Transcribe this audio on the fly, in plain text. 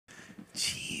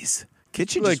Jeez.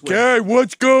 Kids should Like, just wear. hey,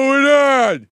 what's going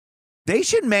on? They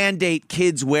should mandate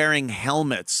kids wearing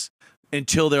helmets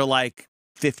until they're like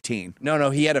 15. No,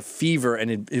 he had a fever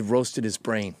and it roasted his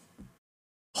brain.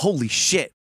 Holy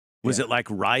shit. Was it like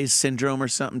Rise syndrome or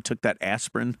something? Took that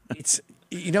aspirin? It's,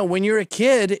 when you're a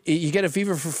kid, you get a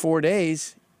fever for 4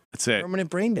 days. That's it. Permanent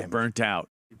brain damage. Burnt out.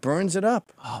 It burns it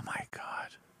up. Oh, my God.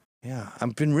 Yeah,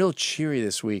 I've been real cheery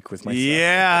this week with myself.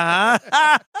 Yeah.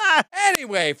 Huh?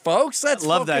 Anyway, folks, let's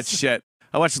love that shit.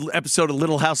 I watched an episode of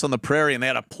Little House on the Prairie, and they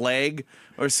had a plague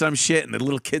or some shit, and the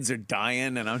little kids are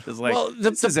dying, and I'm just like,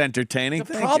 this is entertaining.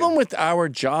 The problem with our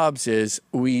jobs is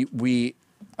we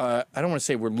I don't want to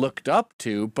say we're looked up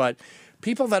to, but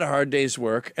people have had a hard day's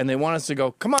work, and they want us to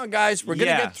go, come on, guys, we're going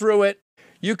to get through it.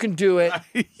 You can do it.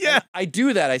 Yeah. And I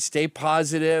do that. I stay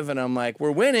positive, and I'm like,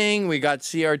 we're winning. We got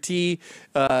CRT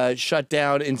shut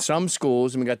down in some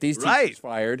schools, and we got these teachers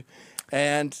fired.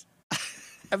 And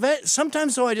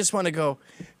sometimes, though, I just want to go,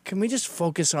 can we just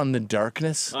focus on the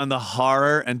darkness? On the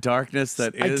horror and darkness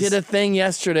that is. I did a thing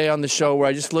yesterday on the show where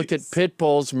I just looked at pit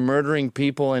bulls murdering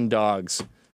people and dogs.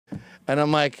 And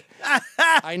I'm like,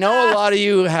 I know a lot of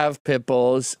you have pit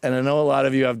bulls, and I know a lot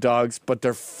of you have dogs, but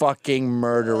they're fucking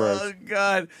murderers. Oh,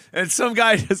 God. And some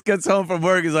guy just gets home from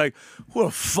work. He's like, what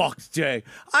a fuck's day.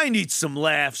 I need some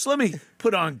laughs. Let me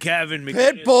put on Gavin McInnes.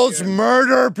 Pit bulls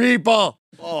murder people.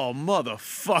 Oh,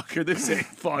 motherfucker. This ain't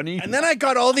funny. And then I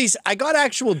got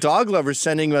actual dog lovers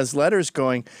sending us letters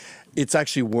going, it's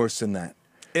actually worse than that.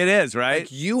 It is, right?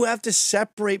 Like, you have to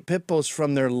separate pit bulls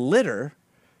from their litter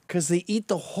because they eat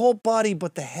the whole body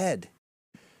but the head.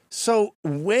 So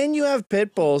when you have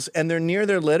pit bulls and they're near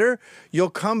their litter, you'll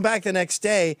come back the next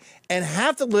day and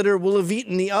half the litter will have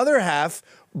eaten the other half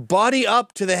body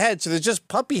up to the head. So there's just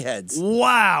puppy heads.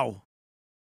 Wow.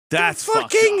 That's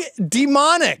fucking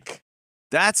demonic.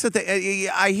 That's the thing.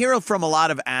 I hear from a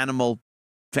lot of animal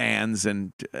fans,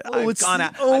 and I've gone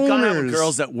out with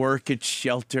girls that work at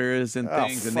shelters and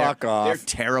things. And they're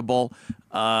terrible.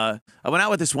 I went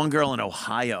out with this one girl in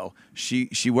Ohio.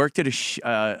 She worked at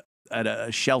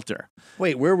a shelter.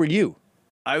 Wait, where were you?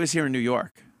 I was here in New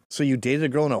York. So you dated a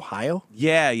girl in Ohio?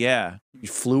 Yeah. You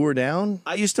flew her down?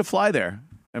 I used to fly there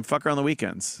and fuck her on the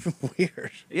weekends.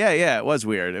 Weird. Yeah, it was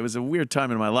weird. It was a weird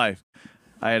time in my life.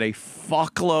 I had a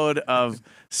fuckload of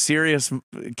serious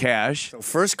cash. So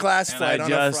first class flight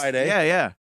on a Friday.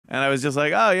 Yeah. And I was just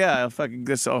like, oh yeah, I'll fucking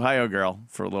this Ohio girl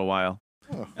for a little while.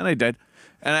 Oh. And I did.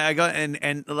 And I go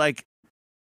and like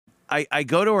I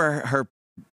go to her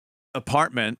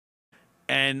apartment,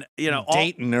 and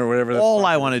Dayton or whatever. All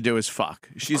I want to do is fuck.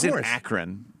 She's in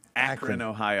Akron,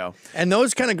 Ohio. And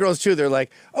those kind of girls too, they're like,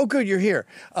 oh good, you're here.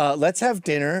 Let's have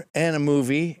dinner and a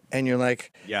movie. And you're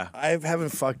like, yeah, I haven't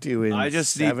fucked you in I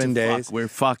just 7 days. Fuck. We're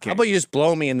fucking. How about you just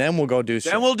blow me and then we'll go do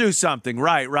something? Then we'll do something.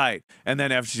 Right. And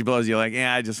then after she blows you, like,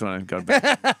 yeah, I just want to go to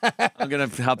bed. I'm going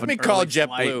to hop an early flight. Let me call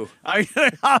JetBlue. I'm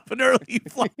going to hop an early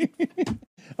flight.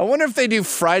 I wonder if they do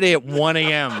Friday at 1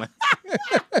 a.m.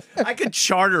 I could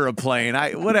charter a plane.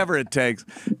 Whatever it takes.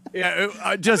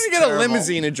 Yeah, just get a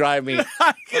limousine and drive me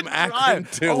from Akron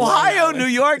to Ohio, New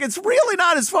York. It's really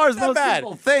not as far as most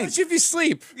people think. Especially if you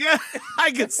sleep. Yeah,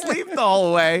 I could sleep the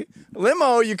whole way.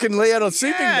 Limo, you can lay out a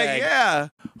sleeping bag. Yeah.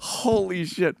 Holy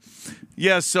shit.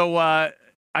 Yeah. So I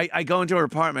go into her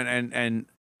apartment, and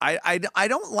I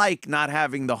don't like not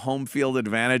having the home field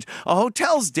advantage. A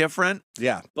hotel's different.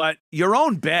 Yeah. But your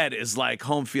own bed is like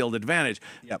home field advantage.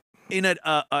 Yep. In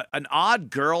an odd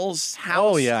girl's house.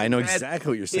 Oh yeah, I know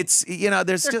exactly what you're saying. It's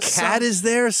there's Their just cat is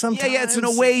there sometimes. Yeah, it's an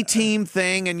away team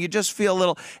thing, and you just feel a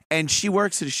little. And she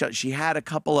works at a shop. She had a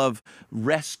couple of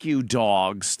rescue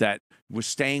dogs that were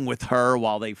staying with her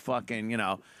while they fucking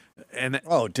and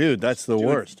oh dude, that's the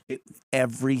worst.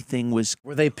 Everything was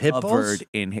were they pit bulls? Covered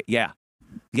in yeah.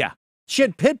 She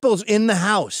had pit bulls in the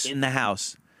house.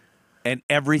 And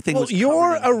everything was.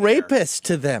 You're a rapist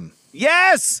to them.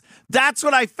 Yes, that's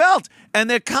what I felt. And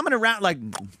they're coming around like,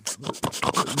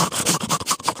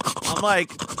 I'm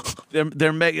like,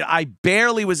 I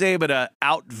barely was able to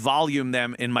out volume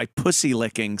them in my pussy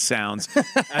licking sounds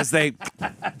as they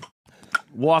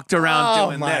walked around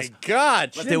doing this. Oh my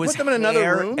God! But there was put them in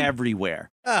another room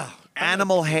everywhere. Oh,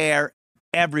 animal hair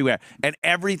everywhere, and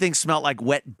everything smelled like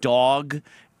wet dog.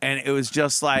 And it was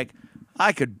just like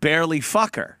I could barely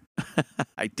fuck her.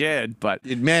 I did, but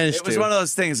it managed. It was one of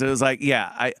those things. It was like,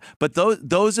 yeah, But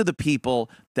those are the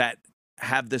people that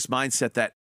have this mindset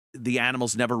that the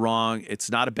animal's never wrong.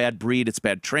 It's not a bad breed. It's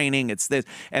bad training. It's this,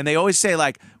 and they always say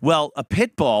like, well, a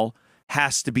pit bull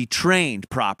has to be trained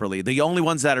properly. The only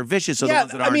ones that are vicious are the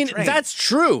ones that aren't trained. That's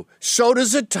true. So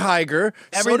does a tiger.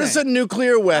 Everything. So does a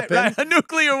nuclear weapon. Right, a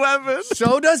nuclear weapon.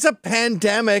 So does a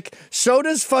pandemic. So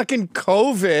does fucking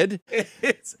COVID.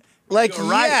 Like,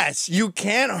 yes, you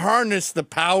can't harness the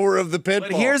power of the pit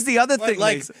bull. But here's the other thing.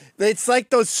 Like, it's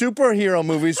like those superhero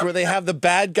movies where they have the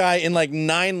bad guy in like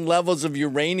 9 levels of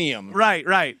uranium.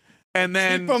 Right. And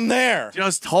then keep him there.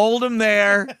 Just hold him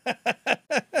there.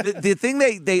 the thing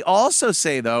they also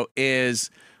say, though, is,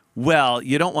 well,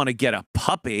 you don't want to get a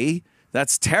puppy.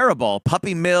 That's terrible.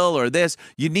 Puppy mill or this.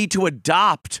 You need to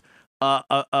adopt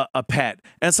a pet.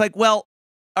 And it's like, well,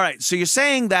 all right, so you're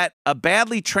saying that a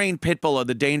badly trained pit bull are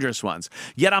the dangerous ones,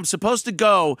 yet I'm supposed to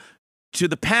go to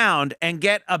the pound and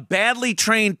get a badly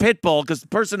trained pit bull because the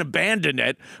person abandoned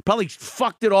it, probably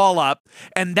fucked it all up,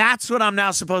 and that's what I'm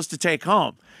now supposed to take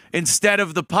home instead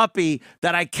of the puppy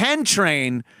that I can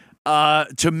train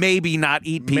to maybe not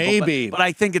eat people. Maybe. But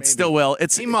I think it still will.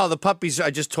 Meanwhile, the puppies, I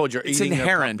just told you, are it's eating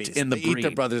inherent their puppies. in the they breed. Eat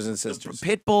their brothers and sisters.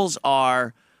 Pit bulls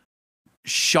are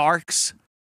sharks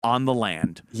on the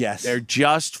land. Yes. They're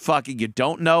just fucking, you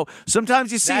don't know.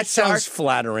 Sometimes you see that a shark. sounds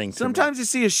flattering to Sometimes me. you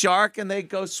see a shark and they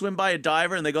go swim by a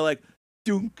diver and they go like,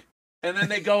 dunk. And then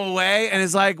they go away and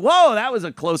it's like, whoa, that was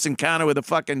a close encounter with a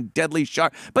fucking deadly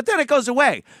shark. But then it goes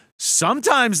away.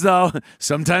 Sometimes, though,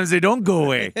 sometimes they don't go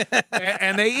away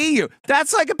and they eat you.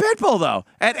 That's like a pit bull, though.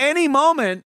 At any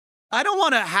moment, I don't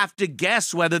want to have to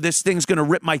guess whether this thing's going to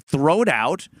rip my throat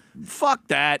out. Fuck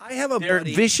that. I have a They're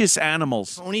buddy, vicious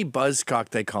animals. Tony Buzzcock,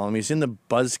 they call him. He's in the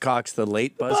Buzzcocks, the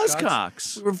late Buzzcocks.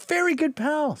 Buzzcocks. We're very good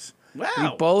pals. Wow. We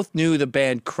both knew the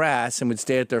band Crass and would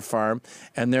stay at their farm,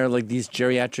 and they're like these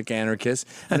geriatric anarchists.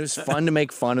 And it was fun to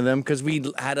make fun of them because we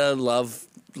had a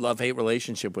love-hate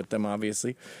relationship with them,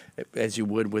 obviously, as you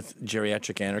would with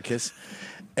geriatric anarchists.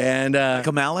 And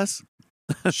Kamalice?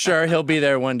 Sure, he'll be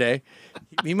there one day.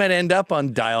 He might end up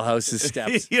on Dial House's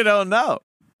steps. You don't know.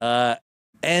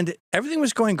 And everything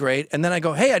was going great. And then I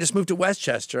go, hey, I just moved to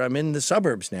Westchester. I'm in the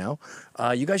suburbs now.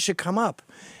 You guys should come up.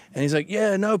 And he's like,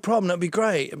 yeah, no problem. That'd be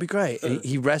great. It'd be great.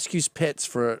 He rescues pits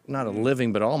for not a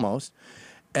living, but almost.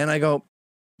 And I go,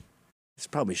 this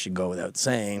probably should go without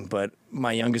saying, but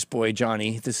my youngest boy,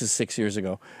 Johnny, this is 6 years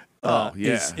ago,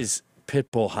 is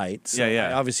pit bull height. So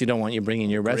I obviously don't want you bringing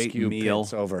your rescue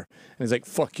pits over. And he's like,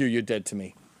 fuck you, you're dead to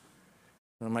me.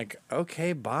 And I'm like,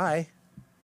 okay, bye.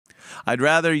 I'd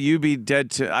rather you be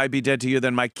dead to I be dead to you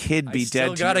than my kid be dead to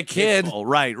you. Still got a kid.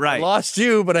 Right. I lost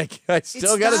you, but I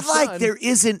still got a son. It's not like there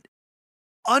isn't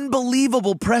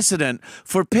unbelievable precedent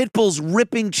for pit bulls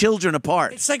ripping children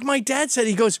apart. It's like my dad said.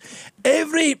 He goes,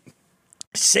 every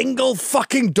single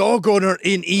fucking dog owner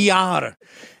in ER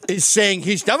is saying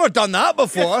he's never done that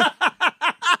before.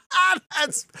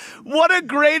 What a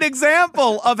great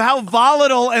example of how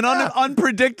volatile and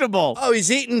unpredictable. Oh,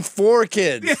 he's eating 4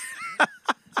 kids.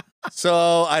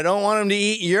 So I don't want him to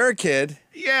eat your kid.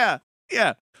 Yeah.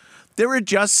 There are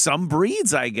just some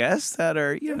breeds, I guess, that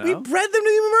are, you know. We bred them to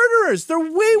be murderers. They're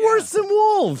way worse than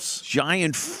wolves.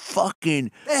 Giant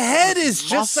fucking The head is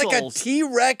just like a muscles.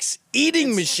 T-Rex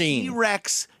eating machine.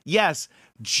 T-Rex, yes.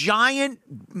 Giant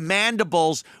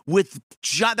mandibles with,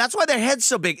 that's why their head's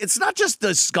so big. It's not just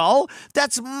the skull,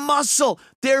 that's muscle.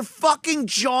 Their fucking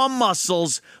jaw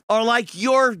muscles are like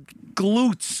your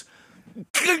glutes.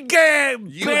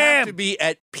 You have to be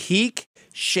at peak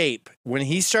shape when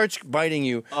he starts biting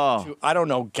you. To, I don't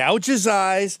know, gouge his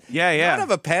eyes. Yeah. Not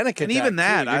have a panic attack. And even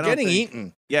that, you're getting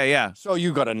eaten. Yeah. So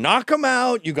you got to knock them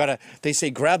out. You got to, they say,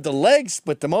 grab the legs,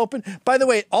 split them open. By the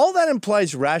way, all that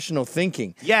implies rational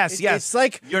thinking. Yes. It's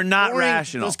like you're not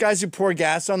rational. Those guys who pour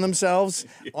gas on themselves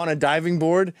on a diving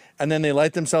board and then they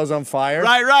light themselves on fire.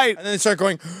 Right. And then they start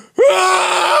going,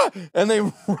 ah! And they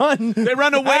run. They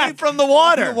run away from the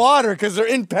water. Because they're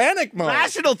in panic mode.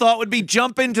 Rational thought would be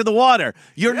jump into the water.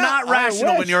 You're not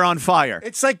rational when you're on fire.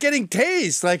 It's like getting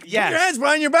tased. Like, put your hands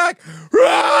behind your back.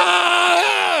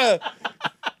 Ah!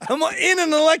 I'm in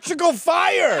an electrical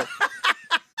fire.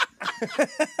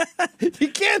 You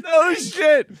can't. Oh,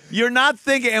 shit. You're not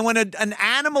thinking. And when an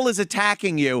animal is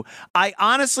attacking you, I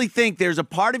honestly think there's a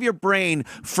part of your brain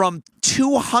from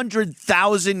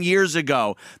 200,000 years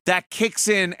ago that kicks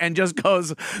in and just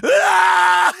goes,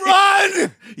 ah!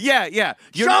 Run! Yeah.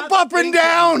 Jump up and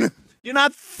down. You're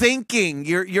not thinking.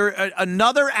 You're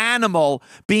another animal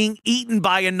being eaten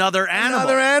by another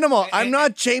animal. I'm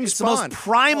not James Bond. It's the most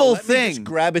primal let me thing. just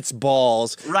grab its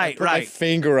balls. Right. Put my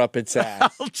finger up its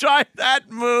ass. I'll try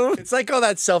that move. It's like all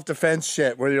that self-defense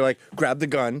shit where you're like, grab the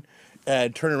gun,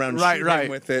 turn around, shoot him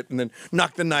with it, and then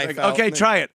knock the knife out. Okay,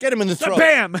 try it. Get him in the throat.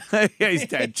 Bam! Yeah, he's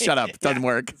dead. Shut up. It doesn't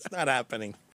work. It's not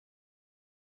happening.